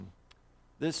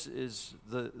this is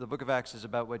the book of Acts is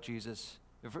about what Jesus,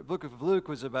 the book of Luke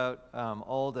was about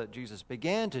all that Jesus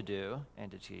began to do and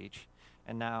to teach.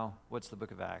 And now, what's the book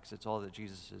of Acts? It's all that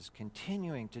Jesus is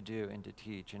continuing to do and to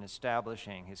teach and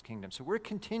establishing his kingdom. So we're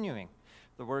continuing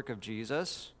the work of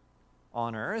Jesus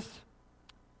on earth.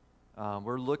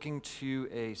 We're looking to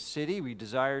a city. We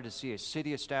desire to see a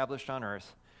city established on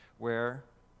earth where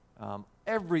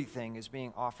everything is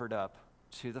being offered up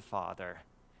to the Father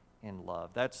in love.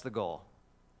 That's the goal.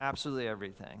 Absolutely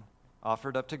everything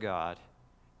offered up to God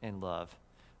in love.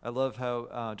 I love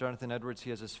how Jonathan Edwards, he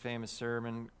has this famous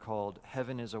sermon called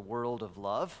Heaven is a World of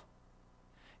Love.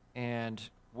 And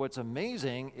what's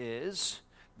amazing is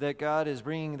that God is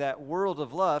bringing that world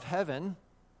of love, heaven,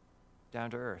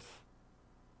 down to earth.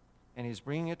 And he's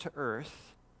bringing it to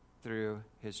earth through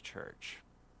his church.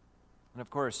 And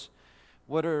of course,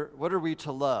 what are we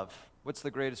to love? What's the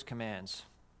greatest commands?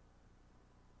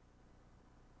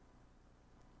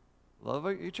 Love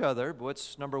each other, but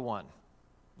what's number one?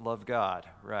 Love God,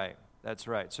 right. That's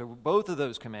right. So both of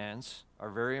those commands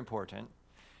are very important.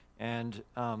 And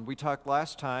we talked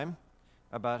last time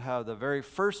about how the very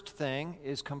first thing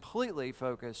is completely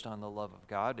focused on the love of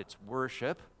God. It's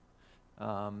worship.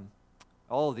 All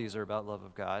of these are about love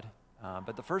of God.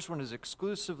 But the first one is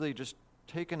exclusively just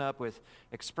taken up with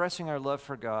expressing our love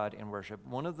for God in worship.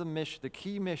 One of the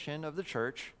key mission of the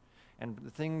church, and the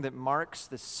thing that marks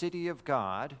the city of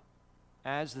God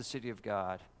as the city of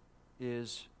God,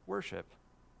 is worship.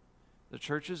 The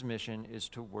church's mission is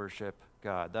to worship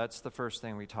God. That's the first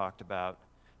thing we talked about,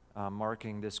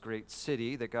 marking this great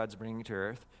city that God's bringing to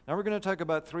earth. Now we're going to talk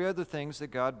about three other things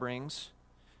that God brings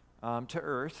to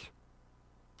earth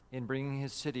in bringing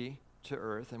his city to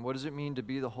earth. And what does it mean to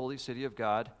be the holy city of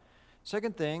God?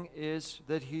 Second thing is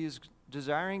that he's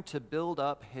desiring to build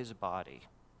up his body.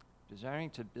 Desiring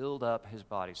to build up his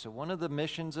body. So one of the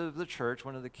missions of the church,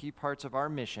 one of the key parts of our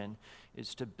mission,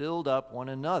 is to build up one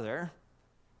another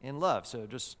in love. So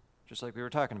just like we were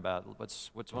talking about,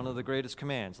 what's one of the greatest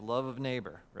commands? Love of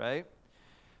neighbor, right?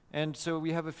 And so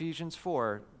we have Ephesians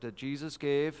 4 that Jesus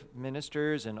gave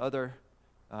ministers and other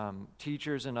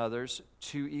teachers and others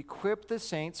to equip the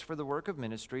saints for the work of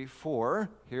ministry for,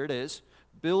 here it is,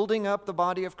 building up the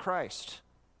body of Christ,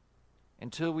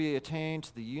 until we attain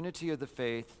to the unity of the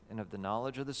faith and of the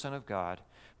knowledge of the Son of God,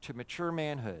 to mature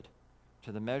manhood,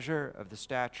 to the measure of the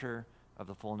stature of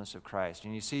the fullness of Christ.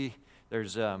 And you see,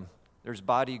 there's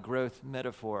body growth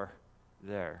metaphor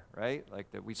there, right?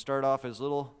 Like that we start off as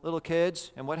little kids,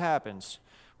 and what happens?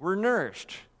 We're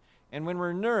nourished. And when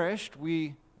we're nourished,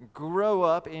 we grow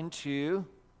up into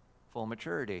full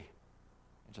maturity,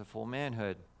 into full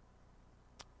manhood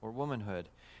or womanhood.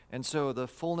 And so the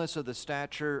fullness of the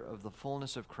stature of the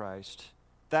fullness of Christ,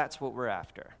 that's what we're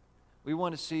after. We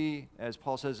want to see, as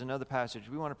Paul says in another passage,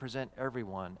 we want to present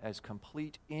everyone as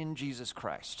complete in Jesus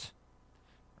Christ,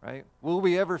 right? Will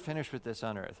we ever finish with this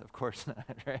on earth? Of course not,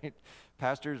 right?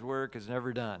 Pastor's work is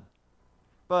never done.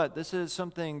 But this is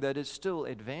something that is still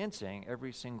advancing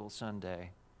every single Sunday.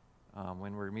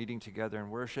 When we're meeting together in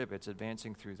worship, it's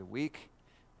advancing through the week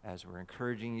as we're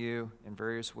encouraging you in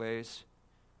various ways.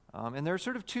 And there are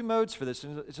sort of two modes for this.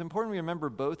 And it's important we remember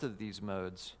both of these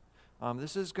modes.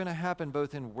 This is going to happen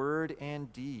both in word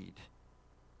and deed.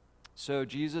 So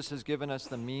Jesus has given us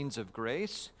the means of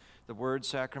grace, the word,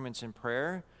 sacraments, and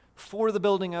prayer, for the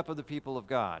building up of the people of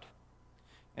God.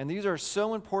 And these are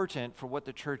so important for what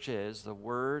the church is, the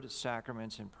word,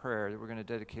 sacraments, and prayer, that we're going to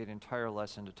dedicate an entire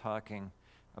lesson to talking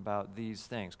about these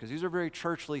things. Because these are very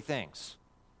churchly things.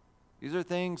 These are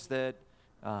things that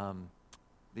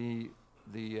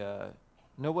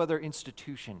no other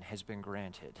institution has been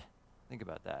granted. Think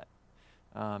about that.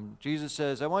 Jesus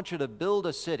says, I want you to build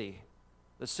a city,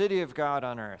 the city of God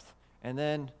on earth. And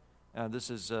then, this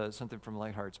is something from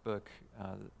Lightheart's book.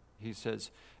 He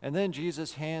says, and then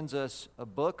Jesus hands us a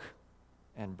book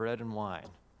and bread and wine.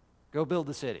 Go build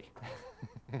the city.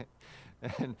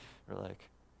 And we're like,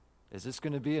 is this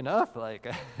going to be enough?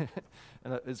 Like,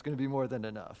 it's going to be more than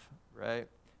enough, right?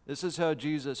 This is how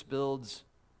Jesus builds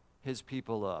his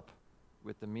people up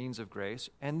with the means of grace.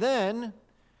 And then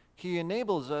he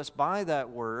enables us by that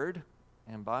word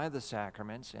and by the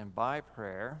sacraments and by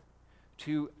prayer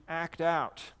to act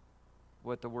out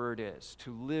what the word is,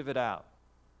 to live it out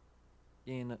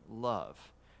in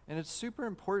love. And it's super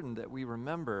important that we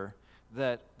remember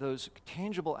that those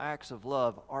tangible acts of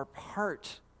love are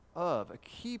a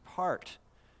key part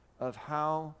of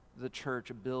how the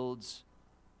church builds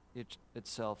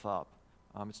itself up.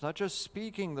 It's not just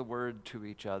speaking the word to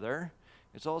each other,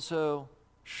 it's also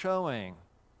showing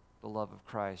the love of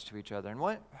Christ to each other.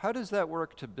 And how does that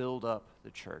work to build up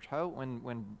the church?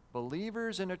 When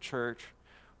believers in a church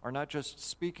are not just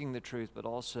speaking the truth, but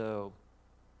also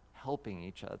helping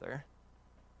each other.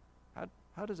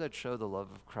 How does that show the love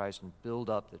of Christ and build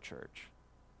up the church?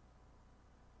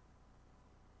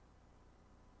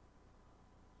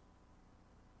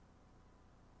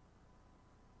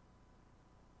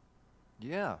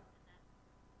 Yeah.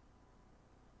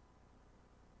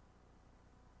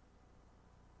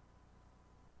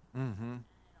 Mm-hmm.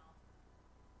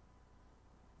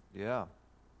 Yeah.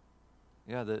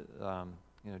 Yeah,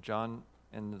 John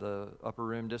in the upper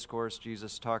room discourse,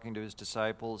 Jesus talking to his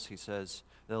disciples, he says,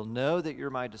 they'll know that you're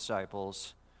my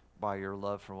disciples by your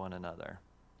love for one another.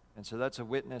 And so that's a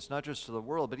witness not just to the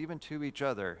world, but even to each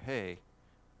other. Hey,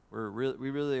 we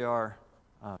really are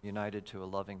united to a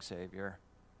loving Savior.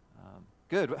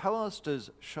 Good. How else does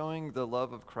showing the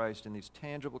love of Christ in these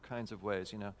tangible kinds of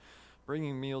ways,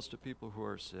 bringing meals to people who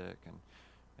are sick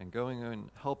and going and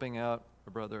helping out a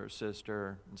brother or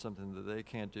sister in something that they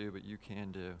can't do but you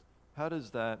can do, how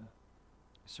does that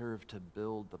serve to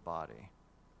build the body?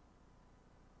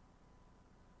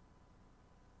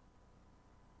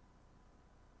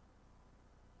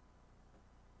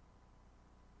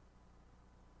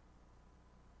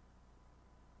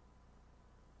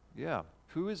 Yeah.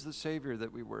 Who is the Savior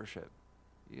that we worship?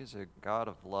 He is a God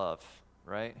of love,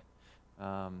 right?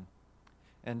 And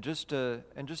just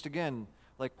again,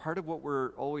 like part of what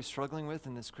we're always struggling with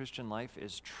in this Christian life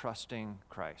is trusting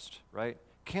Christ, right?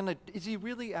 Is he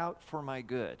really out for my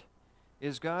good?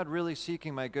 Is God really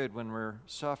seeking my good when we're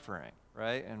suffering,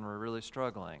 right? And we're really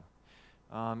struggling.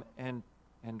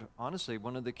 And honestly,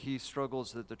 one of the key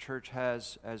struggles that the church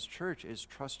has as church is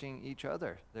trusting each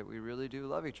other, that we really do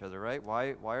love each other, right?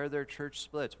 Why are there church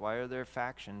splits? Why are there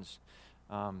factions?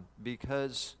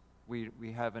 Because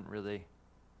we haven't really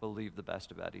believed the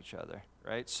best about each other,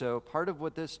 right? So part of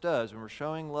what this does, when we're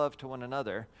showing love to one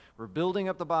another, we're building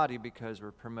up the body because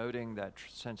we're promoting that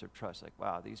sense of trust. Like,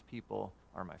 wow, these people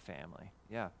are my family.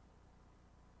 Yeah.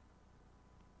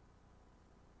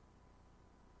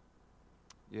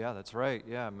 Yeah, that's right.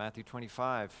 Yeah, Matthew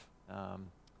 25.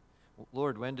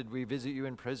 Lord, when did we visit you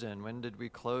in prison? When did we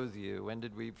clothe you? When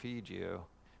did we feed you?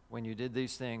 When you did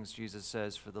these things, Jesus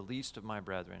says, for the least of my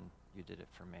brethren, you did it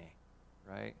for me,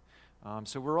 right?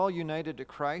 So we're all united to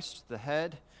Christ, the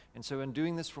head, and so in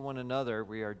doing this for one another,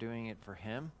 we are doing it for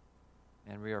him,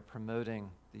 and we are promoting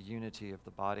the unity of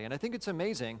the body. And I think it's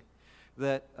amazing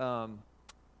that,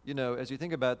 as you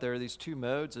think about, there are these two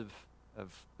modes of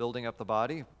building up the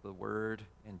body, the word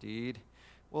and deed.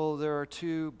 Well, there are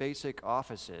two basic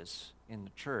offices in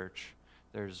the church.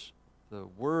 There's the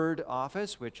word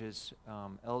office, which is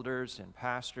elders and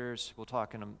pastors. We'll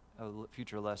talk in a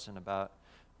future lesson about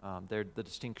the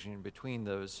distinction between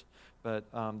those. But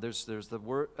there's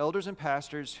the elders and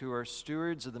pastors who are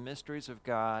stewards of the mysteries of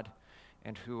God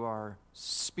and who are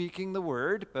speaking the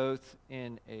word, both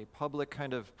in a public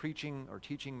kind of preaching or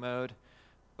teaching mode,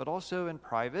 but also in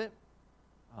private,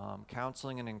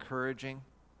 counseling and encouraging.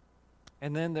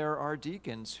 And then there are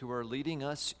deacons who are leading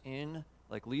us in,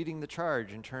 like leading the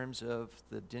charge in terms of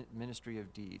the ministry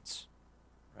of deeds,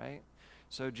 right?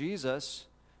 So Jesus,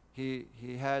 he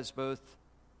has both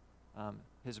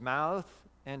his mouth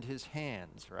and his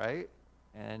hands, right?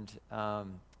 And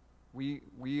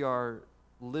we are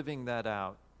living that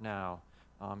out now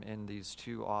in these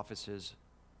two offices,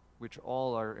 which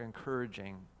all are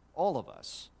encouraging all of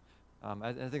us.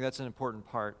 I think that's an important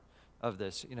part of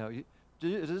this. It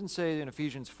doesn't say in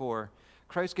Ephesians 4,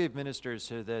 Christ gave ministers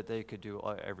so that they could do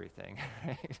everything,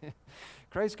 right?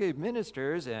 Christ gave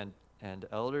ministers and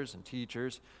elders and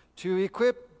teachers to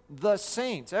equip the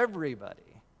saints, everybody,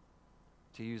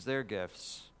 to use their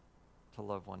gifts to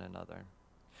love one another.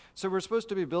 So we're supposed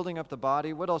to be building up the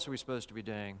body. What else are we supposed to be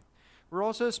doing? We're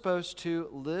also supposed to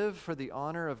live for the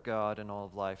honor of God in all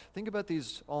of life. Think about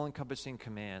these all-encompassing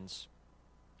commands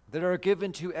that are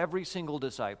given to every single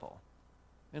disciple.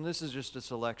 And this is just a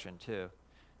selection, too.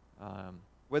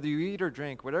 Whether you eat or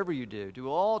drink, whatever you do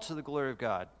all to the glory of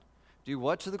God. Do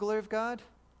what to the glory of God?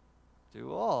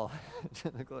 Do all to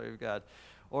the glory of God.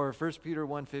 Or 1 Peter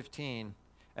 1:15,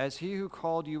 as he who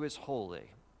called you is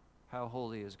holy. How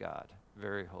holy is God?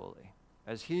 Very holy.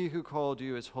 As he who called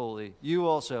you is holy, you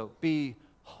also be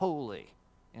holy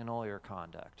in all your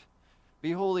conduct.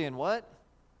 Be holy in what?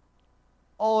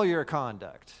 All your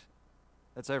conduct.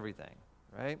 That's everything,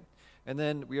 right? And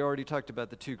then we already talked about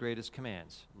the two greatest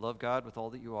commands. Love God with all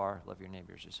that you are. Love your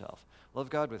neighbor as yourself. Love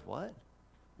God with what?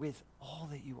 With all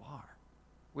that you are.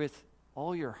 With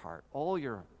all your heart, all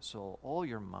your soul, all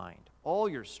your mind, all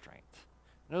your strength.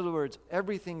 In other words,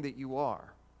 everything that you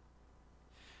are.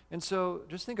 And so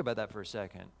just think about that for a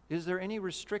second. Is there any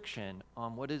restriction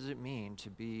on what does it mean to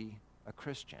be a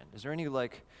Christian? Is there any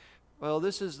well,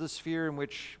 this is the sphere in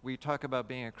which we talk about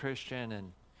being a Christian,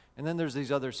 and then there's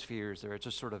these other spheres that are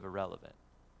just sort of irrelevant?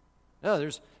 No,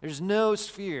 there's no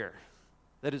sphere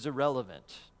that is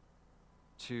irrelevant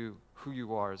to who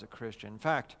you are as a Christian. In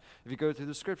fact, if you go through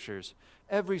the scriptures,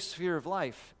 every sphere of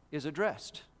life is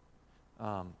addressed.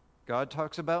 God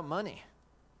talks about money.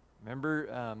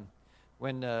 Remember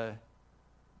when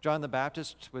John the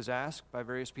Baptist was asked by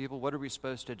various people, what are we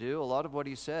supposed to do? A lot of what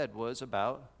he said was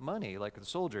about money, like the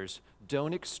soldiers.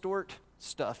 Don't extort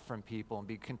stuff from people and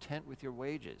be content with your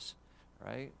wages,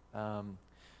 right?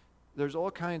 There's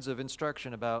all kinds of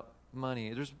instruction about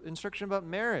money. There's instruction about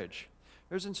marriage.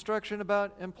 There's instruction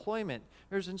about employment.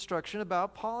 There's instruction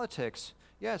about politics.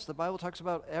 Yes, the Bible talks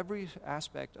about every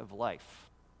aspect of life.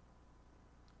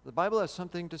 The Bible has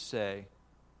something to say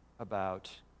about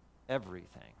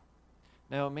everything.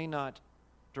 Now, it may not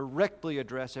directly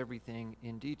address everything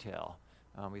in detail.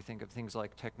 We think of things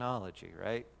like technology,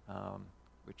 right?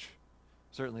 Which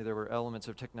certainly there were elements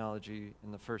of technology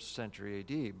in the first century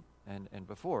AD and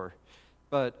before.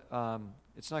 But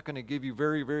it's not going to give you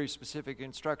very, very specific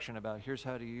instruction about here's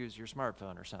how to use your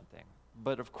smartphone or something.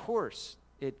 But of course,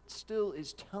 it still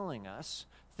is telling us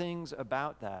things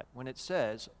about that when it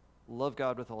says, love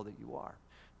God with all that you are.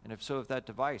 And if that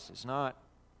device is not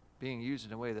being used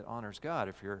in a way that honors God,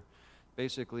 if you're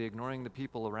basically ignoring the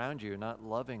people around you, not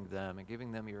loving them and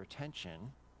giving them your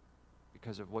attention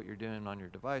because of what you're doing on your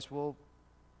device, well,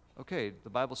 okay, the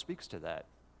Bible speaks to that.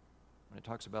 When it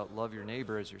talks about love your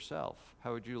neighbor as yourself,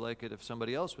 how would you like it if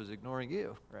somebody else was ignoring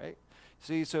you, right?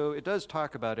 See, so it does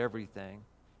talk about everything,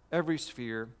 every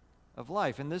sphere of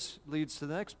life. And this leads to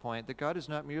the next point, that God is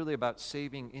not merely about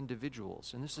saving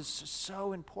individuals. And this is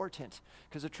so important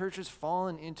because the church has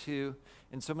fallen into,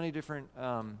 in so many different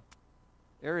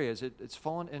areas, it's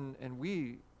fallen, and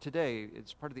we today,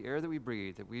 it's part of the air that we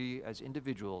breathe, that we as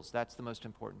individuals, that's the most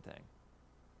important thing.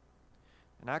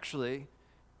 And actually,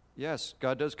 yes,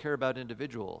 God does care about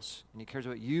individuals, and he cares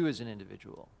about you as an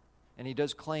individual, and he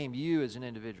does claim you as an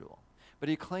individual, but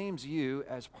he claims you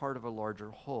as part of a larger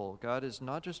whole. God is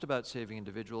not just about saving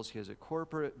individuals, he has a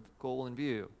corporate goal in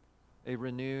view, a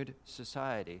renewed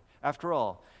society. After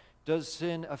all, does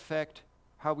sin affect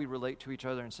how we relate to each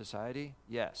other in society?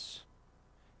 Yes.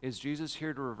 Is Jesus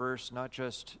here to reverse not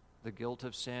just the guilt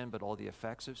of sin, but all the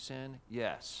effects of sin?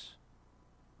 Yes.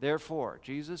 Therefore,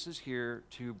 Jesus is here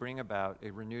to bring about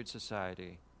a renewed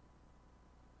society.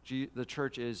 The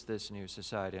church is this new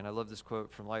society. And I love this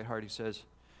quote from Lightheart. He says,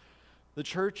 the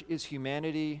church is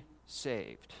humanity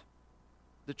saved.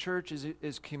 The church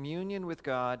is communion with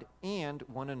God and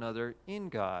one another in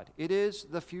God. It is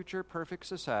the future perfect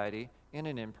society in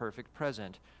an imperfect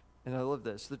present. And I love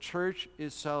this. The church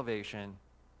is salvation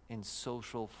in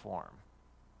social form.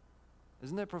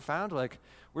 Isn't that profound?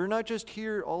 We're not just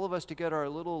here, all of us, to get our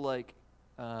little,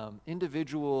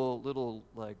 individual little,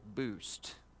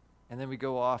 boost, and then we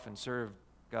go off and serve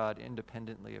God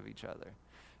independently of each other.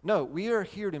 No, we are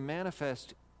here to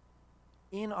manifest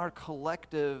in our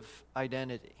collective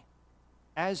identity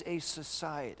as a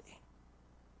society.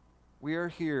 We are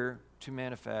here to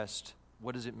manifest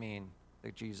what does it mean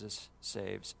that Jesus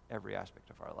saves every aspect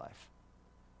of our life.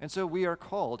 And so we are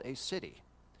called a city.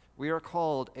 We are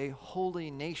called a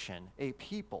holy nation, a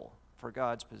people for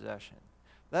God's possession.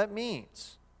 That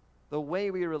means the way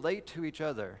we relate to each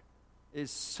other is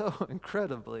so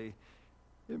incredibly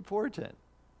important.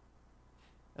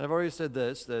 And I've already said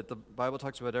this, that the Bible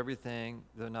talks about everything,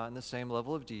 though not in the same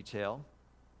level of detail.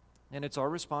 And it's our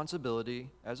responsibility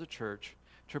as a church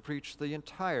to preach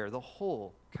the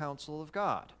whole counsel of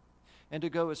God, and to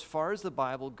go as far as the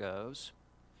Bible goes,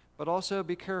 but also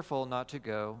be careful not to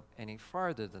go any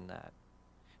farther than that.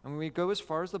 And when we go as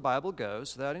far as the Bible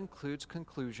goes, that includes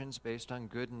conclusions based on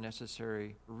good and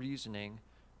necessary reasoning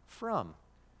from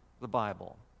the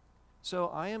Bible. So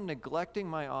I am neglecting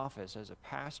my office as a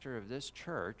pastor of this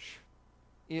church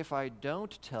if I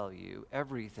don't tell you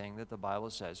everything that the Bible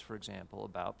says, for example,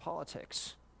 about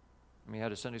politics. We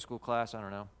had a Sunday school class,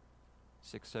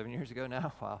 6-7 years ago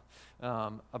now,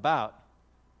 wow, about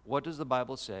what does the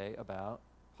Bible say about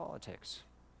politics,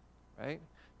 right?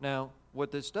 Now,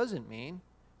 what this doesn't mean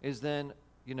is then,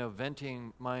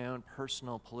 venting my own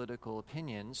personal political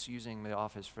opinions using the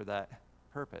office for that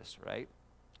purpose, right?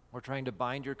 We're trying to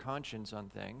bind your conscience on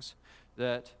things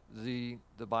that the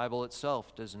Bible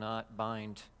itself does not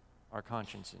bind our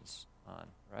consciences on,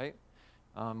 right?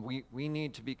 We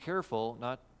need to be careful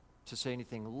not to say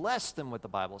anything less than what the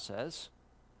Bible says.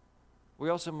 We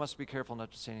also must be careful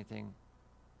not to say anything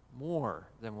more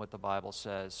than what the Bible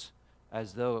says,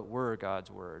 as though it were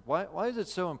God's word. Why is it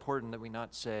so important that we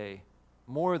not say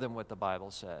more than what the Bible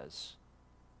says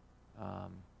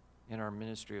in our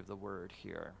ministry of the word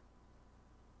here.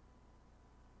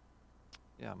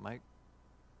 Yeah, Mike?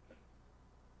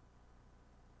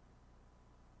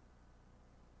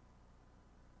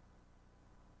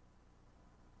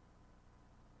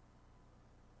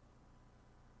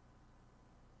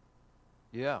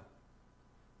 Yeah.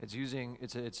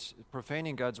 It's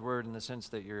profaning God's word in the sense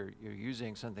that you're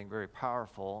using something very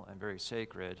powerful and very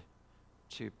sacred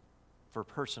for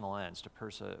personal ends, to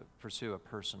pursue a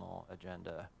personal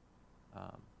agenda.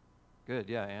 Good,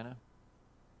 yeah, Anna?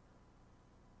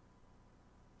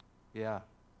 Yeah,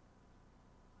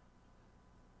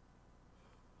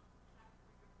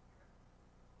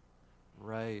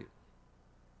 right,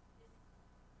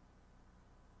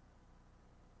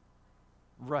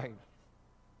 right.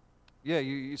 Yeah,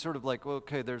 you sort of like, well,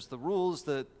 okay, there's the rules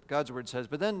that God's word says,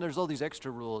 but then there's all these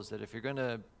extra rules that if you're going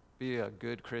to be a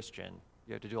good Christian,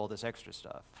 you have to do all this extra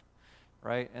stuff,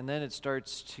 right? And then it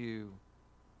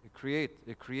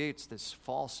creates this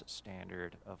false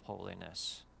standard of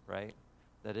holiness, right?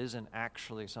 That isn't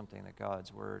actually something that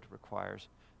God's word requires.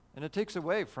 And it takes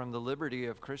away from the liberty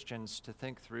of Christians to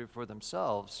think through for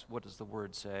themselves, what does the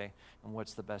word say and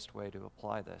what's the best way to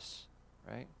apply this,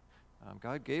 right?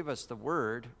 God gave us the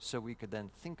word so we could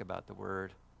then think about the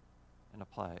word and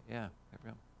apply it. Yeah,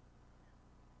 Gabriel.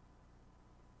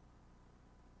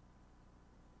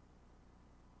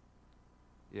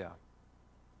 Yeah.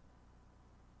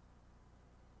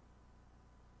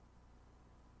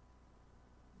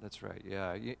 That's right.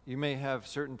 Yeah. You may have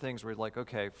certain things where you're like,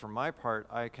 okay, for my part,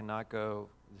 I cannot go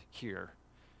here.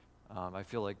 I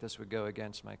feel like this would go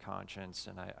against my conscience,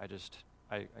 and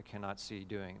I cannot see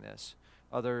doing this.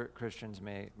 Other Christians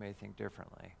may think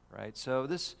differently, right? So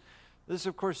this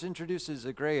of course introduces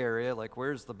a gray area, like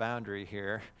where's the boundary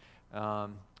here?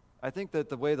 I think that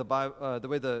the way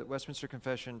the Westminster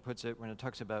Confession puts it when it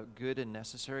talks about good and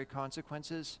necessary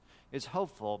consequences is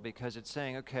helpful, because it's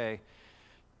saying, okay,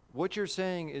 what you're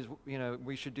saying is,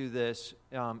 we should do this.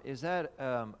 Is that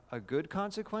a good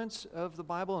consequence of the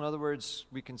Bible? In other words,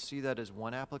 we can see that as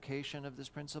one application of this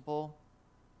principle.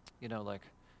 Like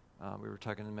we were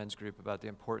talking in the men's group about the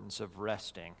importance of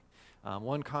resting.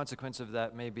 One consequence of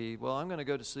that may be, well, I'm going to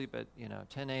go to sleep at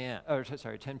 10 a.m. or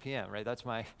 10 p.m. Right? That's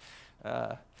my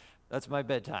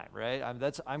bedtime. Right?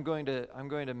 I'm going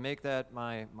to make that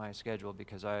my schedule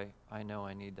because I know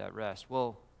I need that rest.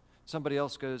 Well, somebody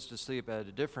else goes to sleep at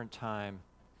a different time,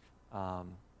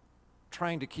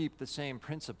 trying to keep the same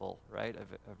principle, right, of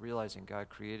realizing God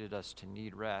created us to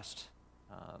need rest.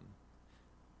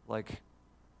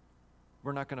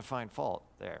 We're not going to find fault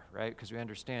there, right, because we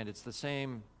understand it's the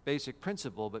same basic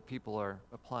principle, but people are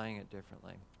applying it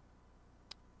differently.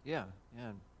 Yeah,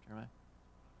 Jeremiah?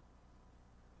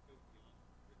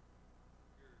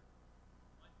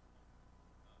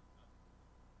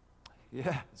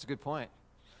 Yeah, that's a good point.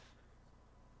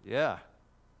 Yeah.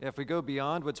 If we go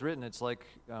beyond what's written, it's like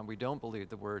we don't believe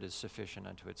the word is sufficient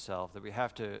unto itself, that we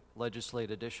have to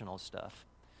legislate additional stuff.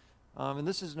 And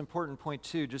this is an important point,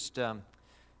 too. Just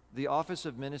the office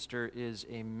of minister is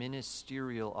a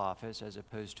ministerial office as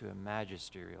opposed to a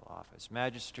magisterial office.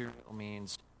 Magisterial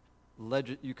means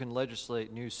you can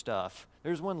legislate new stuff.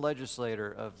 There's one legislator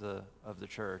of the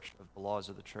church, of the laws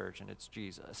of the church, and it's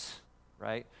Jesus,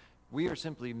 right? We are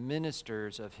simply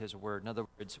ministers of his word. In other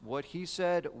words, what he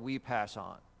said, we pass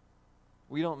on.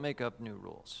 We don't make up new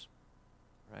rules,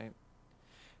 right?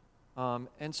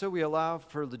 And so we allow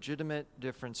for legitimate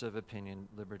difference of opinion,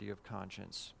 liberty of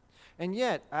conscience. And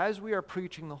yet, as we are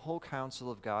preaching the whole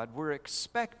counsel of God, we're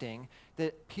expecting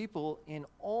that people in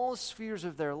all spheres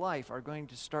of their life are going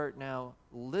to start now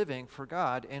living for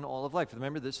God in all of life.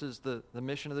 Remember, this is the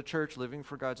mission of the church, living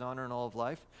for God's honor in all of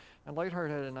life. And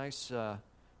Lightheart had a nice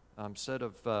set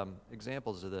of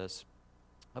examples of this.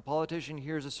 A politician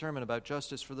hears a sermon about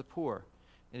justice for the poor,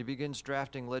 and he begins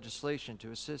drafting legislation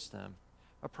to assist them.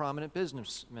 A prominent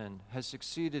businessman has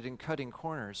succeeded in cutting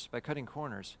corners.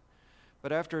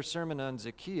 But after a sermon on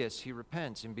Zacchaeus, he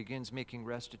repents and begins making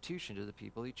restitution to the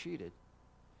people he cheated.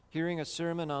 Hearing a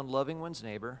sermon on loving one's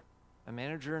neighbor, a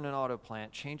manager in an auto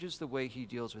plant changes the way he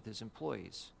deals with his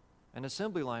employees. An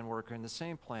assembly line worker in the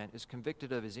same plant is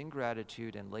convicted of his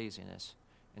ingratitude and laziness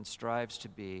and strives to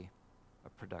be a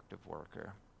productive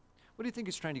worker. What do you think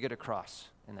he's trying to get across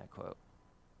in that quote?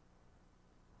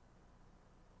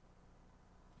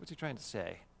 What's he trying to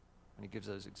say when he gives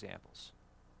those examples?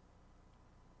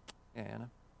 Yeah, Anna?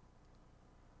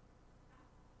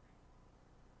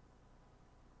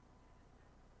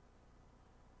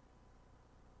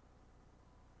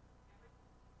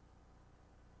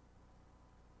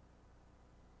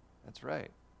 That's right.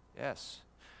 Yes.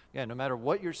 Yeah, no matter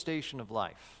what your station of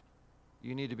life,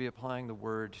 you need to be applying the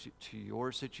word to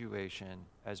your situation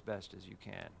as best as you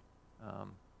can.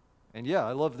 And yeah,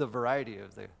 I love the variety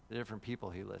of the different people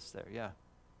he lists there. Yeah.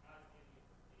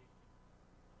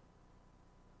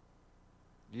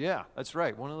 Yeah, that's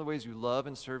right. One of the ways you love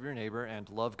and serve your neighbor and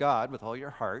love God with all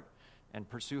your heart and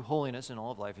pursue holiness in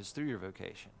all of life is through your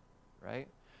vocation, right?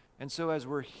 And so as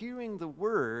we're hearing the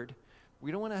word,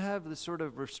 we don't want to have this sort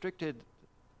of restricted,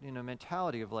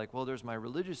 mentality of like, well, there's my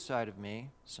religious side of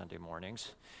me, Sunday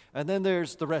mornings, and then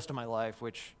there's the rest of my life,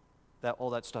 which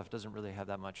all that stuff doesn't really have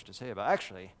that much to say about.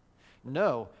 Actually,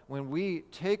 no, when we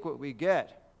take what we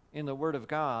get in the Word of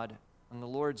God on the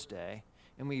Lord's Day,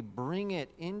 and we bring it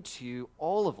into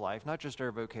all of life, not just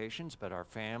our vocations, but our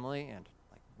family and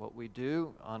like what we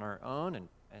do on our own and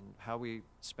how we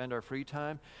spend our free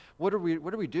time, what are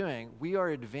we doing? We are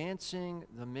advancing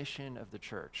the mission of the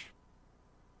church.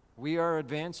 We are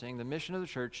advancing the mission of the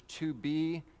church to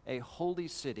be a holy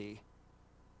city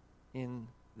in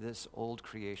this old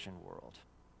creation world,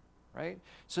 right?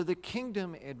 So the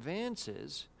kingdom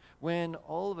advances when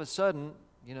all of a sudden,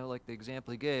 like the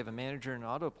example he gave, a manager in an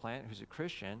auto plant who's a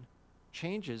Christian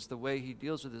changes the way he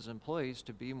deals with his employees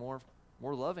to be more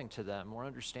loving to them, more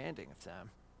understanding of them,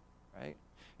 right?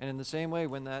 And in the same way,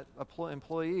 when that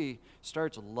employee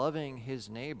starts loving his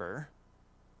neighbor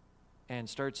and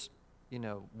starts,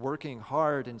 working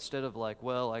hard instead of like,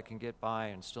 well, I can get by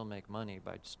and still make money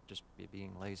by just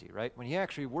being lazy, right? When he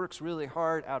actually works really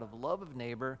hard out of love of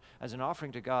neighbor as an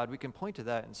offering to God, we can point to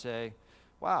that and say,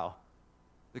 wow,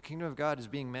 the kingdom of God is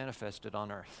being manifested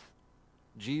on earth.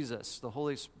 Jesus, the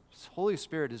Holy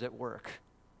Spirit is at work,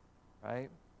 right?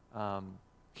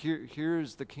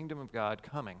 Here's the kingdom of God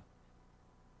coming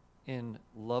in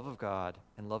love of God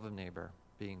and love of neighbor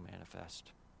being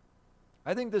manifest.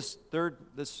 I think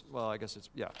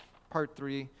part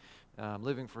 3,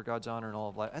 living for God's honor in all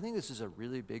of life. I think this is a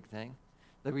really big thing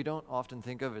that we don't often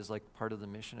think of as like part of the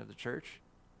mission of the church.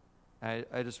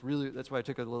 That's why I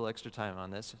took a little extra time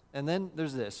on this. And then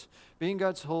there's this. Being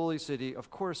God's holy city, of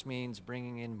course, means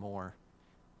bringing in more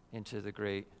into the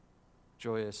great,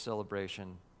 joyous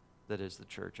celebration that is the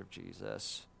church of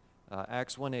Jesus.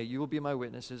 Acts 1:8, you will be my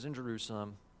witnesses in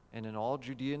Jerusalem and in all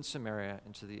Judea and Samaria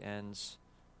and to the ends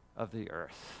of the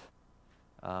earth.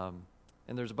 And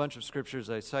there's a bunch of scriptures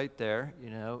I cite there,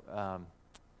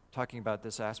 talking about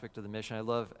this aspect of the mission. I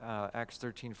love Acts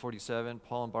 13:47,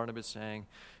 Paul and Barnabas saying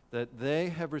that they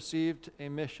have received a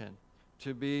mission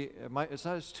to be,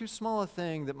 it's too small a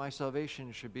thing that my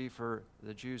salvation should be for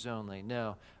the Jews only.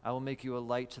 No, I will make you a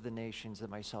light to the nations that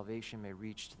my salvation may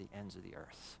reach to the ends of the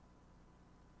earth.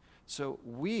 So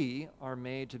we are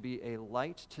made to be a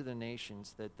light to the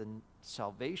nations that the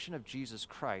salvation of Jesus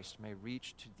Christ may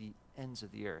reach to the ends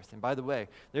of the earth. And by the way,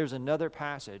 there's another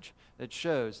passage that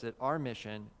shows that our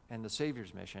mission and the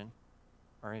Savior's mission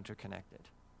are interconnected,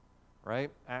 right?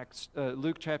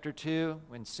 Luke chapter 2,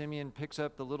 when Simeon picks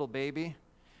up the little baby,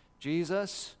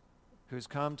 Jesus, who's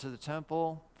come to the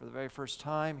temple for the very first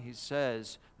time, he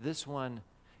says, this one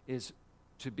is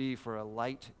to be for a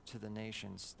light to the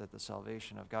nations, that the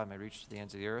salvation of God may reach to the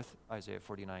ends of the earth, Isaiah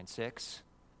 49:6.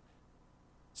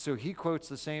 So he quotes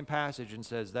the same passage and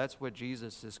says that's what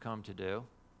Jesus has come to do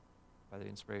by the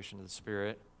inspiration of the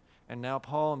Spirit. And now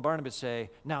Paul and Barnabas say,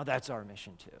 now that's our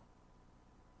mission too,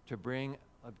 to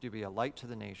be a light to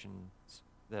the nations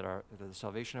that the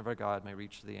salvation of our God may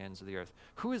reach to the ends of the earth.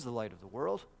 Who is the light of the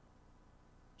world?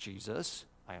 Jesus.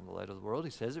 I am the light of the world.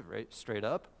 He says it right straight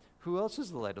up. Who else is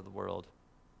the light of the world?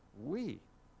 We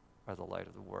are the light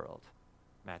of the world.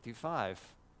 Matthew 5.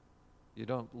 You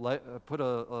don't light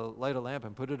a lamp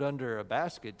and put it under a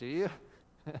basket, do you?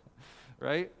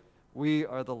 Right? We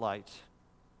are the light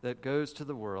that goes to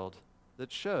the world,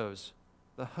 that shows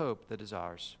the hope that is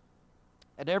ours.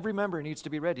 And every member needs to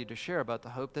be ready to share about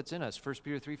the hope that's in us. 1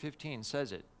 Peter 3:15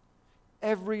 says it.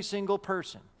 Every single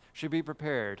person should be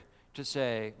prepared to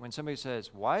say, when somebody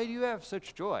says, why do you have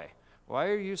such joy? Why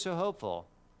are you so hopeful?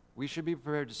 We should be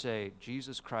prepared to say,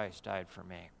 Jesus Christ died for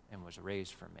me and was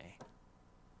raised for me.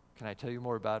 Can I tell you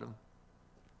more about him?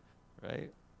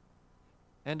 Right?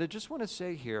 And I just want to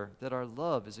say here that our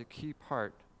love is a key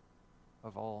part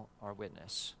of all our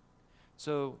witness.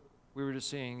 So we were just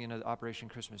seeing, the Operation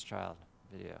Christmas Child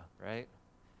video, right?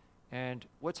 And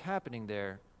what's happening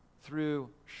there, through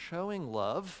showing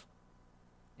love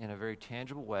in a very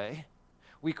tangible way,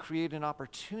 we create an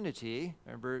opportunity.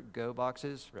 Remember go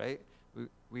boxes, right?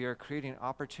 We are creating an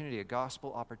opportunity, a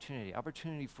gospel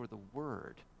opportunity for the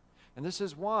word. And this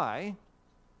is why,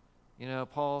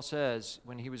 Paul says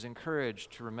when he was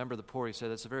encouraged to remember the poor, he said,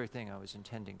 that's the very thing I was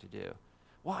intending to do.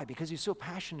 Why? Because he's so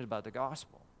passionate about the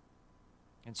gospel.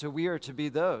 And so we are to be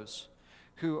those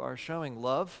who are showing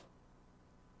love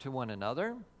to one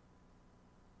another.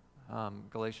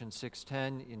 Galatians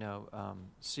 6:10,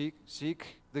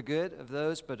 seek the good of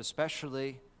those, but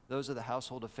especially those of the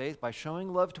household of faith. By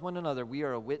showing love to one another, we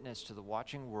are a witness to the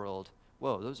watching world.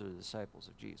 Whoa, those are the disciples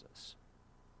of Jesus.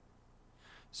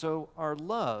 So our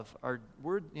love, our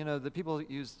word, the people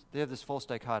they have this false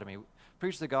dichotomy.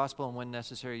 Preach the gospel and when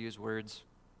necessary use words.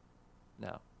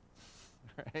 No,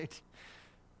 right?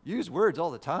 Use words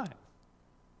all the time,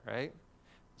 right?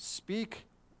 Speak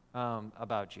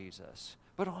about Jesus,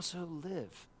 but also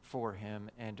live for him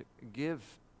and give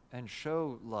and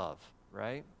show love,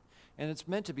 right? And it's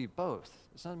meant to be both.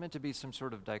 It's not meant to be some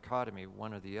sort of dichotomy,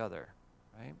 one or the other,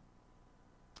 right?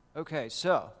 Okay,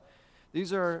 so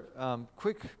these are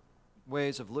quick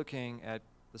ways of looking at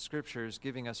the scriptures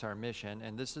giving us our mission,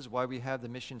 and this is why we have the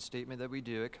mission statement that we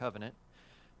do at Covenant.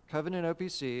 Covenant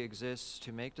OPC exists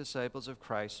to make disciples of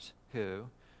Christ who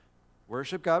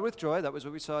worship God with joy. That was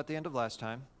what we saw at the end of last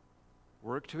time.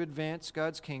 Work to advance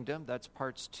God's kingdom. That's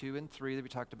parts 2 and 3 that we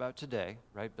talked about today,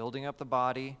 right? Building up the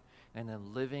body and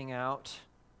then living out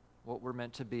what we're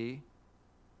meant to be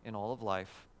in all of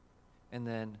life. And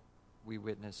then we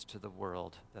witness to the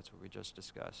world. That's what we just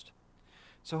discussed.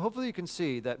 So hopefully you can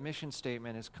see that mission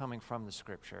statement is coming from the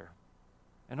scripture.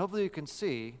 And hopefully you can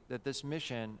see that this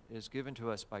mission is given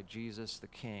to us by Jesus the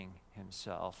King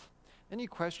himself. Any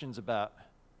questions about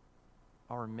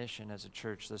our mission as a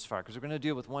church this far? Because we're going to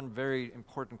deal with one very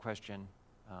important question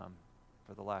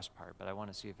for the last part, but I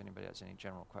want to see if anybody has any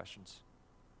general questions.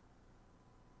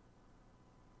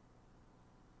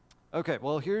 Okay,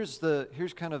 well, here's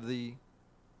kind of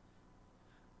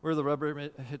where the rubber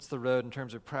hits the road in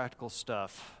terms of practical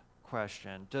stuff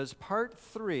question. Does part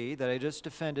 3 that I just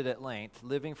defended at length,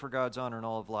 living for God's honor in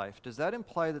all of life, does that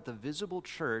imply that the visible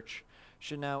church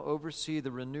should now oversee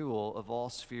the renewal of all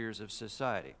spheres of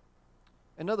society?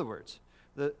 In other words,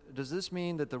 does this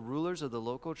mean that the rulers of the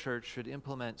local church should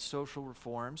implement social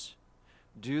reforms,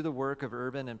 do the work of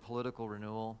urban and political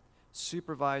renewal,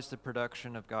 supervise the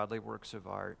production of godly works of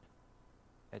art,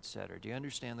 etc.? Do you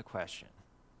understand the question?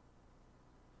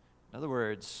 In other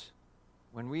words,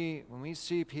 when we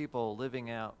see people living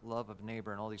out love of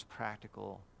neighbor in all these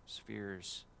practical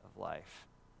spheres of life,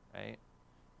 right?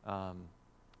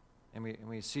 And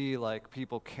we see like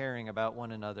people caring about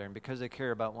one another, and because they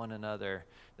care about one another,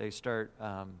 they start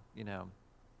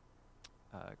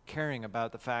caring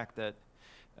about the fact that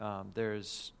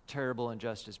there's terrible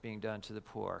injustice being done to the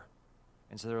poor,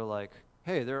 and so they're like,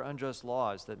 hey, there are unjust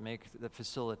laws that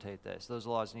facilitate this. Those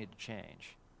laws need to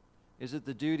change. Is it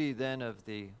the duty then of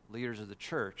the leaders of the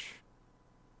church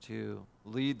to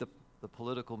lead the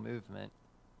political movement,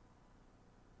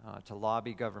 to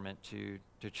lobby government to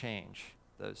change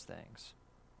those things?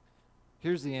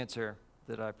 Here's the answer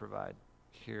that I provide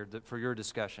here for your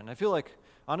discussion. I feel like,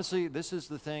 honestly, this is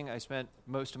the thing I spent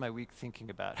most of my week thinking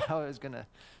about, how I was going to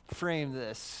frame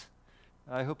this.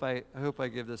 I hope I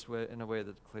give this in a way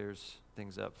that clears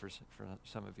things up for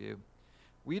some of you.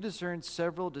 We discern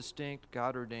several distinct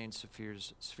God-ordained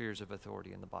spheres of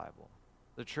authority in the Bible: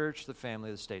 the church, the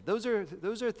family, the state. Those are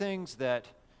things that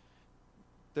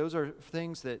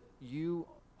you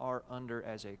are under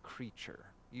as a creature.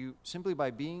 You simply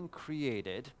by being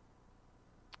created,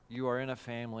 you are in a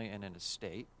family and in a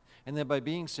state, and then by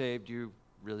being saved, you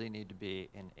really need to be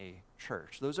in a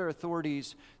church. Those are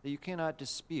authorities that you cannot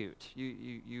dispute.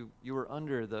 You are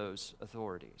under those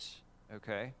authorities.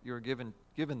 Okay, you are given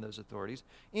those authorities,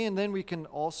 and then we can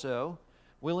also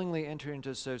willingly enter into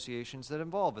associations that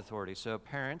involve authority. So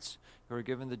parents who are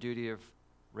given the duty of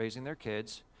raising their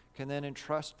kids can then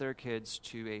entrust their kids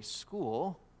to a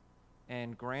school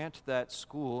and grant that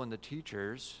school and the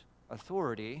teachers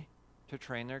authority to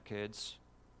train their kids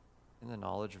in the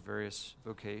knowledge of various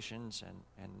vocations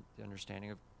and the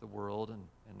understanding of the world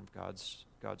and of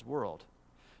God's world.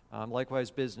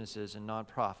 Likewise, businesses and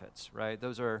nonprofits, right?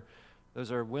 Those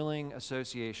are willing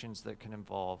associations that can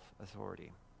involve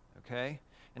authority, okay?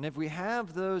 And if we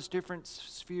have those different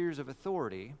spheres of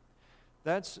authority,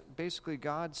 that's basically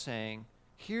God saying,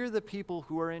 here are the people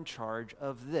who are in charge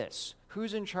of this.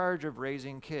 Who's in charge of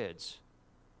raising kids?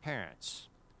 Parents.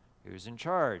 Who's in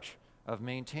charge of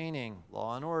maintaining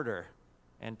law and order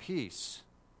and peace?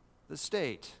 The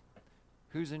state.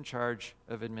 Who's in charge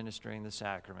of administering the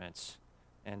sacraments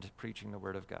and preaching the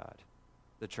word of God?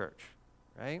 The church,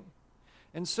 right?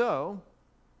 And so,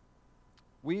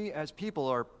 we as people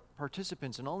are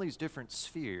participants in all these different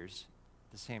spheres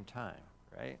at the same time,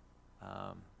 right?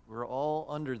 We're all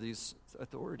under these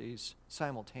authorities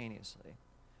simultaneously.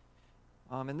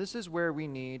 And this is where we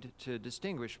need to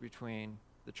distinguish between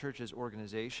the church's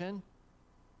organization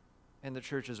and the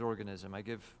church's organism. I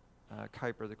give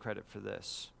Kuyper the credit for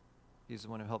this. He's the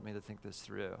one who helped me to think this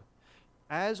through.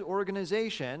 As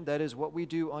organization, that is what we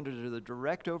do under the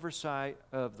direct oversight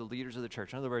of the leaders of the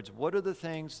church. In other words, what are the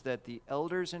things that the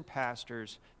elders and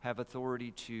pastors have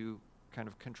authority to kind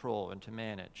of control and to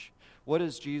manage? What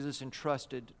has Jesus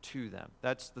entrusted to them?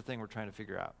 That's the thing we're trying to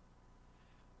figure out.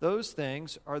 Those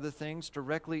things are the things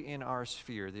directly in our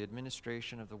sphere: the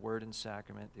administration of the word and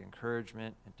sacrament, the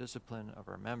encouragement and discipline of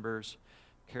our members,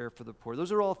 care for the poor.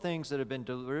 Those are all things that have been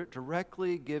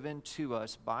directly given to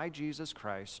us by Jesus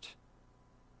Christ,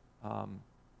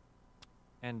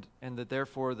 and that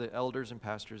therefore the elders and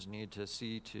pastors need to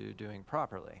see to doing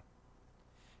properly.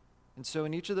 And so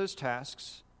in each of those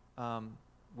tasks,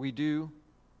 we do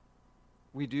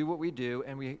what we do,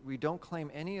 and we don't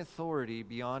claim any authority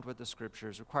beyond what the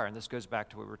Scriptures require. And this goes back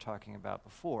to what we were talking about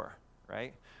before,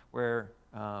 right? Where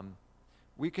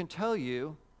we can tell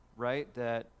you, right,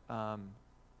 that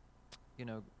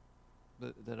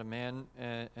that a man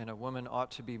and a woman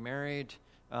ought to be married.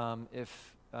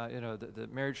 If the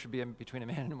marriage should be between a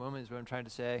man and a woman is what I'm trying to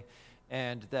say,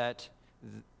 and that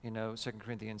 2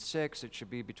 Corinthians 6, it should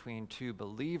be between two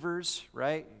believers,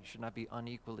 right? You should not be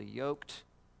unequally yoked,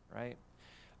 right?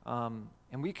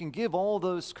 And we can give all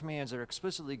those commands that are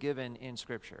explicitly given in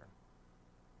Scripture.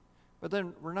 But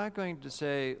then we're not going to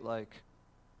say, like,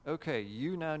 okay,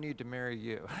 you now need to marry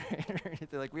you.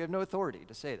 Like, we have no authority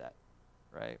to say that,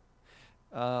 right?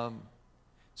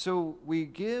 So we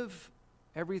give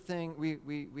everything,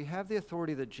 we have the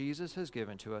authority that Jesus has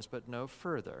given to us, but no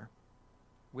further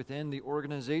within the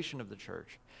organization of the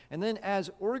church. And then as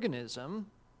organism,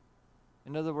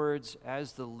 in other words,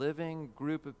 as the living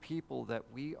group of people that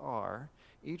we are,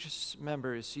 each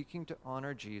member is seeking to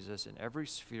honor Jesus in every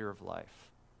sphere of life.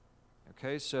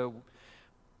 Okay, so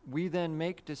we then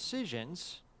make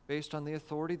decisions based on the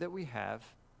authority that we have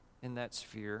in that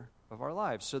sphere of our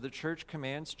lives. So the church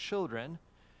commands children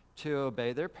to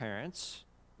obey their parents.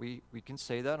 We can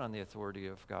say that on the authority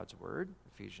of God's word,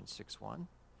 Ephesians 6:1.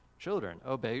 Children,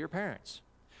 obey your parents.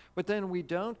 But then we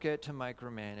don't get to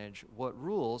micromanage what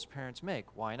rules parents make.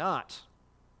 Why not?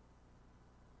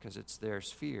 Because it's their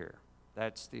sphere.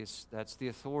 That's the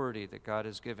authority that God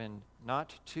has given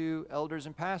not to elders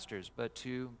and pastors, but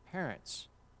to parents,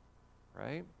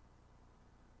 right?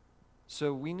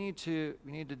 So we need to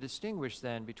distinguish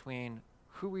then between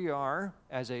who we are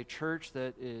as a church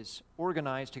that is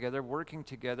organized together, working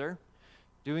together,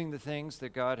 doing the things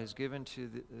that God has given to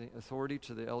the authority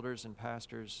to the elders and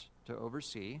pastors to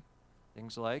oversee,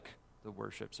 things like the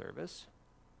worship service,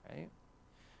 right?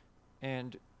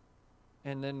 And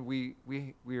then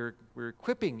we're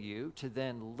equipping you to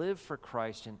then live for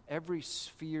Christ in every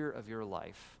sphere of your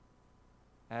life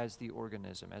as the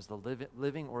organism, as the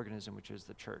living organism, which is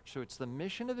the church. So it's the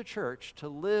mission of the church to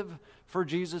live for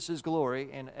Jesus'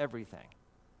 glory in everything,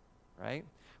 right?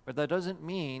 But that doesn't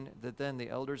mean that then the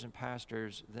elders and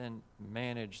pastors then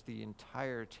manage the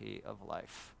entirety of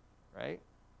life, right?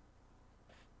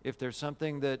 If there's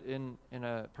something that in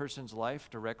a person's life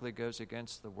directly goes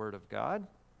against the Word of God,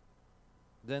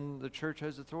 then the church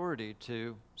has authority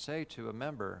to say to a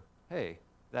member, hey,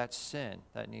 that's sin.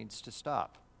 That needs to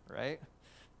stop, right?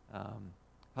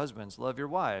 Husbands, love your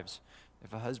wives.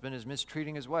 If a husband is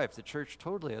mistreating his wife, the church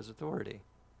totally has authority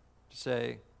to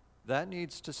say, that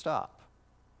needs to stop,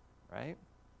 right?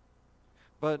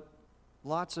 But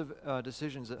lots of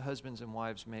decisions that husbands and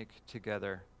wives make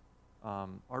together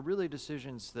are really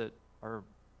decisions that are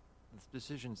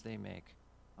decisions they make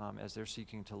as they're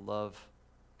seeking to love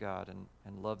God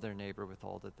and love their neighbor with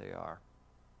all that they are.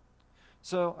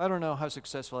 So I don't know how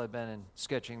successful I've been in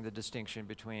sketching the distinction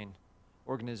between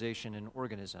organization and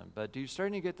organism, but do you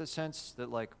starting to get the sense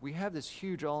that, like, we have this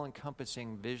huge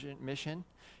all-encompassing mission?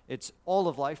 It's all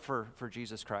of life for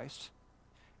Jesus Christ,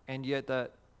 and yet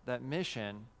that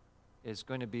mission is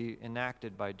going to be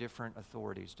enacted by different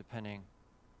authorities depending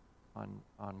on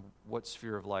what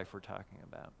sphere of life we're talking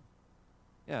about.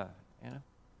 Yeah, Anna?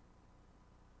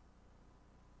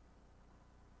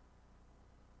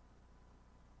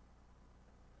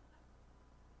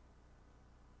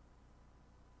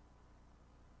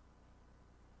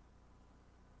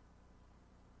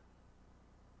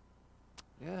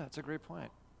 Yeah, that's a great point.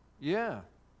 Yeah.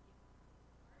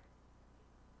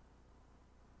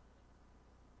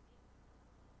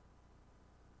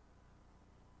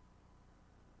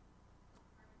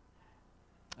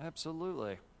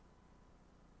 Absolutely.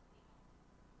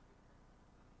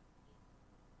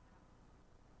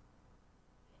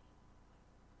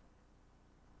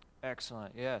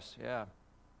 Excellent. Yes, yeah.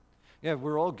 Yeah,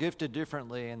 we're all gifted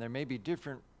differently, and there may be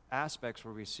different aspects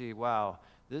where we see, wow,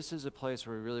 this is a place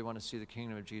where we really want to see the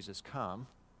kingdom of Jesus come,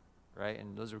 right?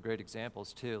 And those are great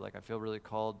examples too. Like, I feel really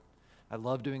called. I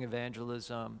love doing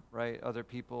evangelism, right? Other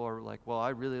people are like, well, I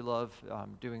really love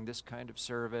doing this kind of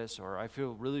service, or I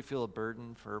really feel a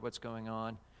burden for what's going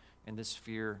on in this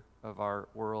sphere of our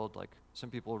world. Like, some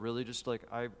people are really just like,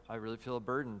 I really feel a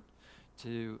burden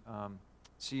to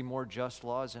see more just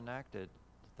laws enacted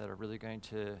that are really going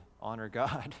to honor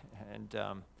God and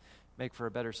make for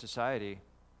a better society.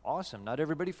 Awesome. Not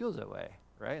everybody feels that way,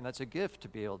 right? And that's a gift to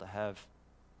be able to have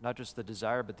not just the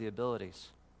desire, but the abilities,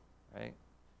 right?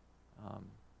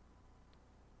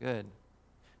 Good.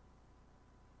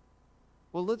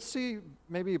 Well, let's see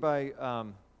maybe by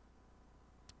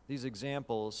these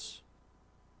examples,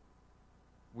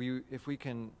 if we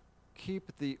can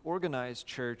keep the organized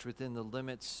church within the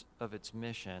limits of its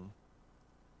mission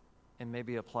and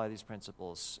maybe apply these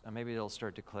principles. And maybe it'll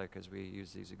start to click as we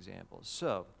use these examples.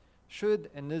 So,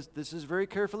 and this is very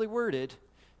carefully worded,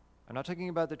 I'm not talking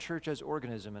about the church as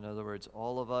organism. In other words,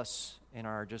 all of us in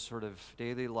our just sort of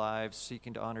daily lives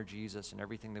seeking to honor Jesus in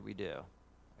everything that we do,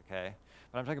 okay?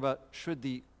 But I'm talking about, should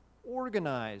the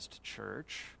organized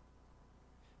church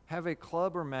have a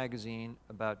club or magazine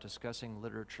about discussing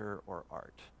literature or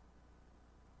art?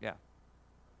 Yeah.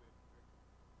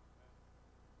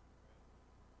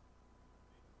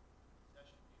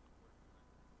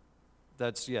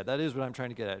 That is what I'm trying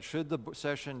to get at. Should the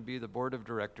session be the board of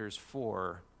directors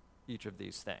for each of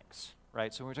these things,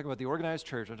 right? So when we're talking about the organized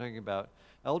church, we're talking about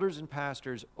elders and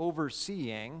pastors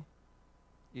overseeing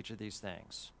each of these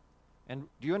things. And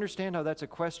do you understand how that's a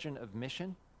question of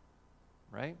mission,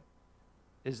 right?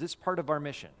 Is this part of our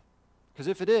mission? Because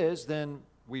if it is, then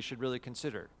we should really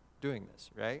consider doing this,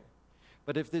 right?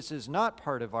 But if this is not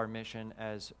part of our mission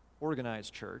as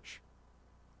organized church,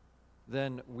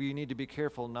 then we need to be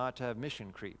careful not to have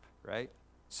mission creep, right?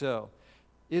 So,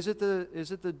 is it the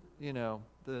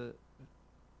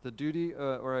duty,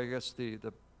 or I guess the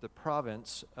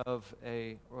province of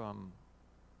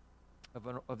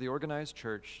of the organized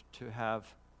church to have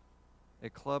a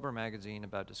club or magazine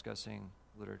about discussing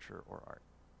literature or art?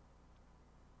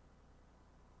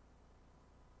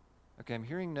 Okay, I'm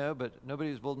hearing no, but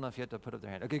nobody's bold enough yet to put up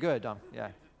their hand. Okay, go ahead, Dom.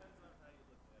 Yeah.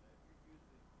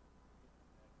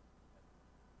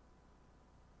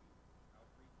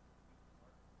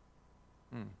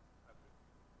 Hmm.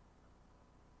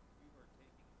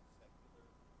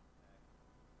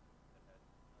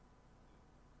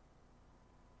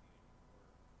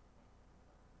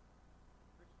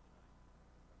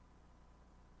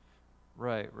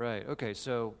 Right. Okay,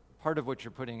 so part of what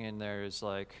you're putting in there is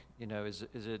like, is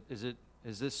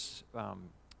this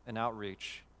an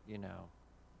outreach?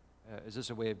 Is this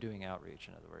a way of doing outreach?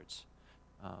 In other words,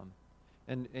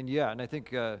 and I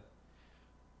think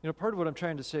part of what I'm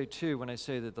trying to say too, when I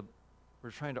say that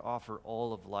we're trying to offer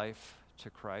all of life to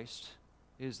Christ,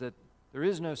 is that there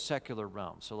is no secular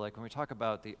realm. So, like when we talk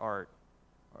about the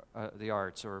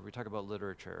arts, or we talk about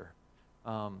literature.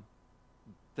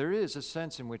 There is a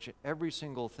sense in which every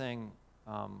single thing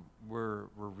we're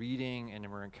reading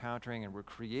and we're encountering and we're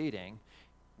creating,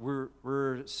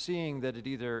 we're seeing that it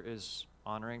either is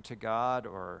honoring to God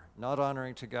or not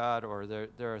honoring to God, or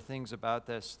there are things about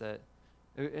this that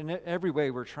in every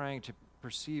way we're trying to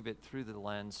perceive it through the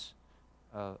lens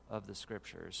of the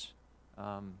Scriptures.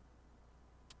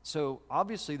 So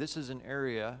obviously this is an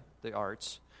area, the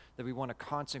arts, that we want to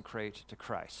consecrate to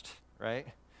Christ, right?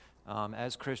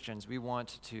 As Christians, we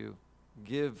want to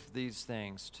give these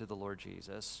things to the Lord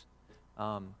Jesus.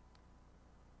 I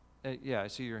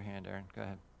see your hand, Aaron. Go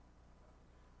ahead.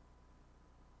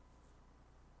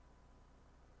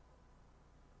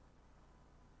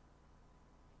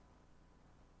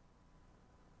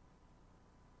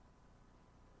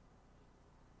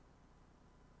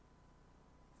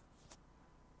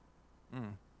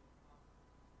 Mm.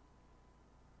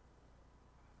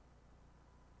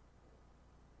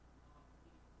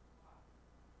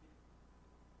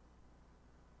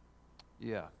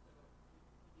 Yeah.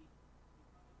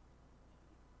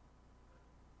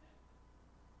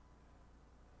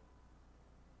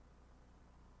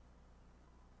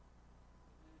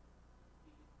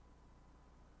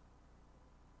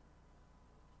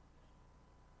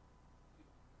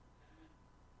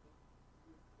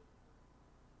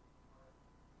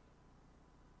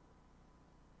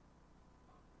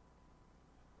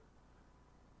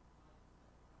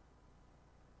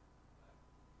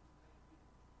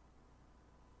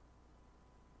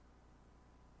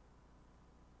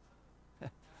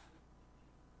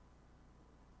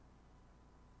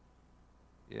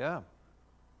 Yeah.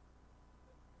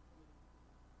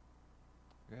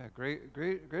 Yeah,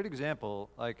 great example.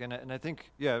 And I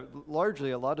think, yeah,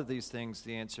 largely a lot of these things,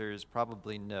 the answer is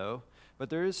probably no, but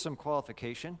there is some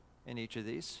qualification in each of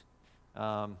these.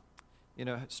 Um,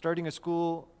 Starting a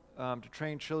school to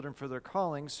train children for their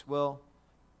callings, well,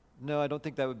 no, I don't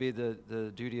think that would be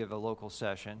the duty of a local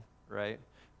session, right?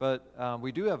 But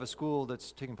we do have a school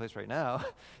that's taking place right now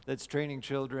that's training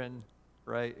children,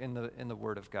 right, in the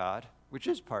Word of God, which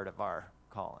is part of our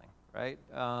calling, right?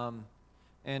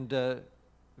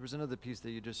 There was another piece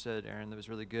that you just said, Aaron, that was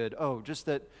really good. Oh, just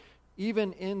that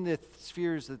even in the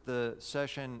spheres that the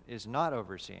session is not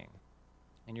overseeing,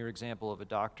 in your example of a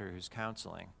doctor who's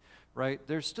counseling, right,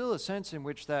 there's still a sense in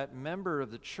which that member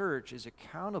of the church is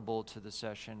accountable to the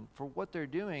session for what they're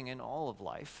doing in all of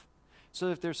life. So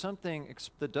if there's something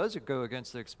that does go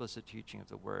against the explicit teaching of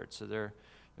the Word, so they're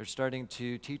starting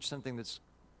to teach something that's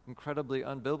incredibly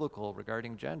unbiblical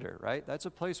regarding gender, right? That's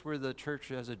a place where the church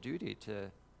has a duty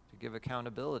to give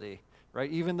accountability,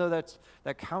 right? Even though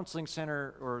that counseling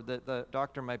center or that the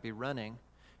doctor might be running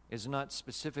is not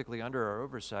specifically under our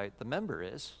oversight, the member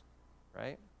is,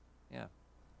 right? Yeah.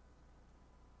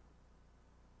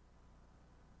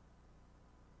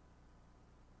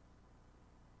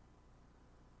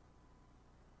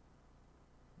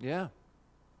 Yeah.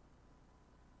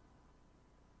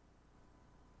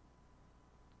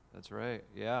 That's right.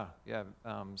 Yeah. Yeah.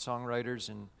 Songwriters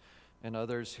and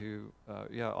others who,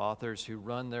 authors who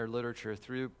run their literature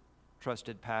through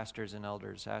trusted pastors and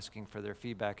elders asking for their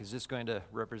feedback. Is this going to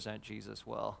represent Jesus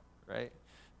well, right?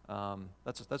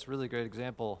 That's a really great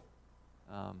example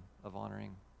of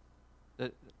honoring.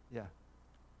 Yeah.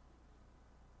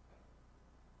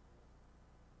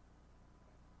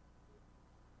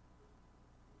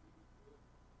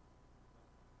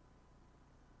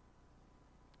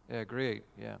 Yeah, great.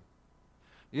 Yeah.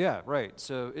 Yeah, right.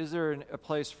 So is there a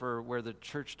place for where the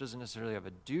church doesn't necessarily have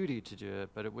a duty to do it,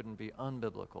 but it wouldn't be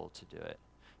unbiblical to do it?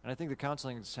 And I think the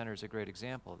counseling center is a great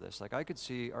example of this. Like, I could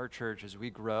see our church as we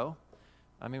grow.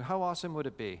 I mean, how awesome would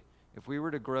it be if we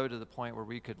were to grow to the point where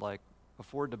we could, like,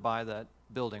 afford to buy that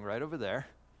building right over there,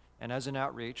 and as an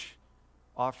outreach,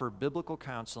 offer biblical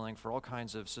counseling for all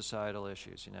kinds of societal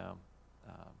issues,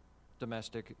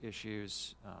 domestic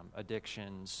issues,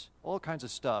 addictions, all kinds of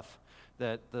stuff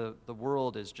that the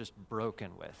world is just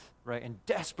broken with, right? And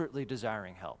desperately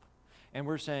desiring help. And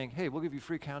we're saying, hey, we'll give you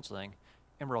free counseling,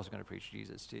 and we're also going to preach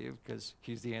Jesus to you because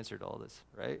he's the answer to all this,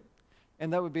 right?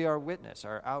 And that would be our witness,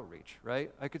 our outreach,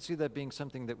 right? I could see that being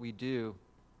something that we do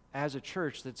as a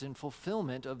church that's in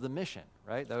fulfillment of the mission,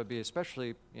 right? That would be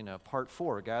especially, part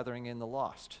 4, gathering in the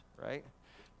lost, right?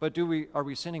 But are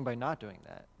we sinning by not doing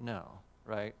that? No,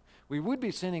 right? We would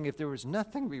be sinning if there was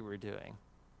nothing we were doing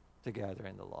to gather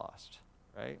in the lost,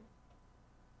 right?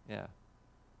 Yeah.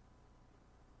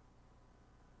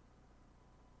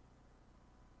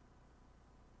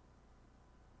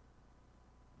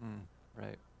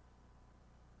 Right.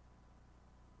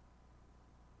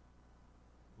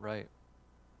 Right.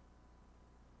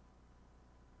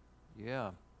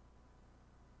 Yeah.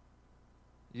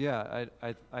 Yeah,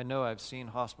 I know I've seen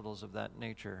hospitals of that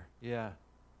nature. Yeah.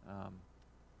 Um,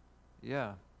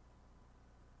 yeah.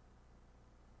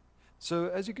 So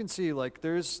as you can see, like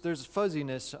there's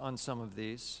fuzziness on some of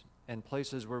these and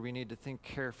places where we need to think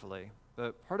carefully.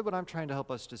 But part of what I'm trying to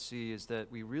help us to see is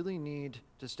that we really need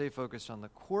to stay focused on the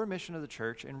core mission of the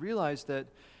church and realize that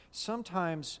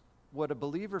sometimes what a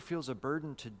believer feels a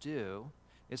burden to do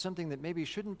is something that maybe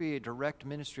shouldn't be a direct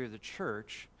ministry of the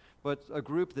church, but a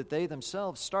group that they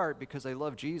themselves start because they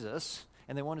love Jesus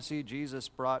and they want to see Jesus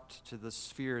brought to the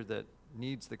sphere that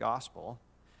needs the gospel.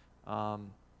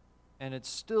 And it's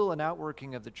still an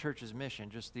outworking of the church's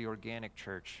mission, just the organic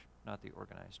church, not the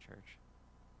organized church.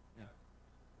 Yeah.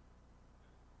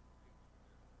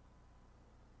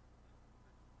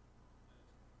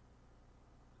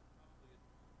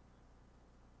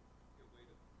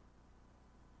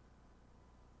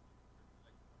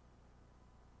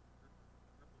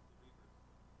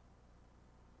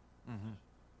 Mm-hmm.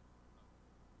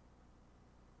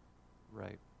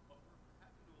 Right.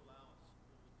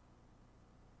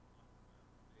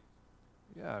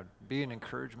 Yeah, be an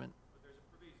encouragement.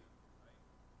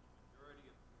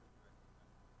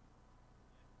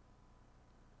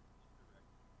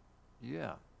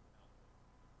 Yeah.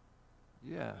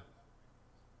 Yeah.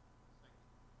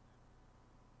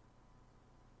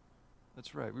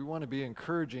 That's right. We want to be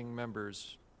encouraging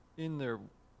members in their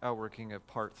outworking of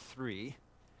part 3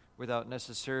 without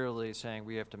necessarily saying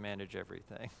we have to manage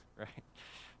everything, right?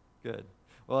 Good.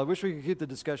 Well, I wish we could keep the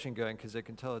discussion going because I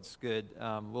can tell it's good.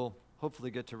 We'll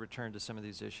hopefully get to return to some of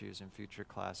these issues in future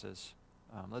classes.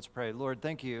 Let's pray. Lord,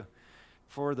 thank you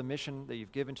for the mission that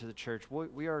you've given to the church.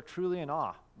 We are truly in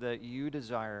awe that you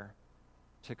desire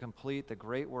to complete the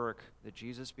great work that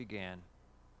Jesus began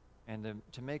and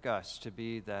to make us to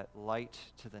be that light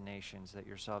to the nations, that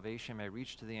your salvation may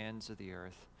reach to the ends of the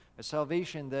earth. A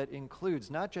salvation that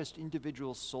includes not just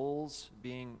individual souls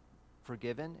being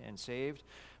forgiven and saved,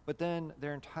 but then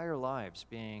their entire lives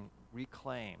being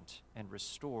reclaimed and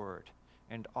restored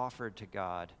and offered to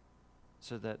God,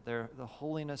 so that the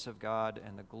holiness of God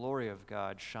and the glory of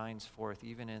God shines forth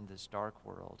even in this dark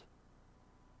world.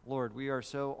 Lord, we are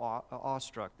so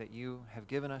awestruck that you have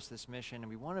given us this mission, and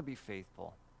we want to be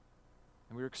faithful.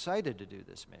 And we're excited to do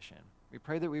this mission. We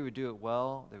pray that we would do it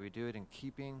well, that we do it in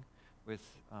keeping with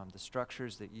the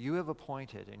structures that you have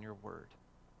appointed in your word.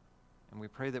 And we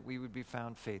pray that we would be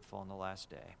found faithful in the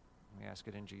last day. And we ask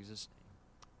it in Jesus' name.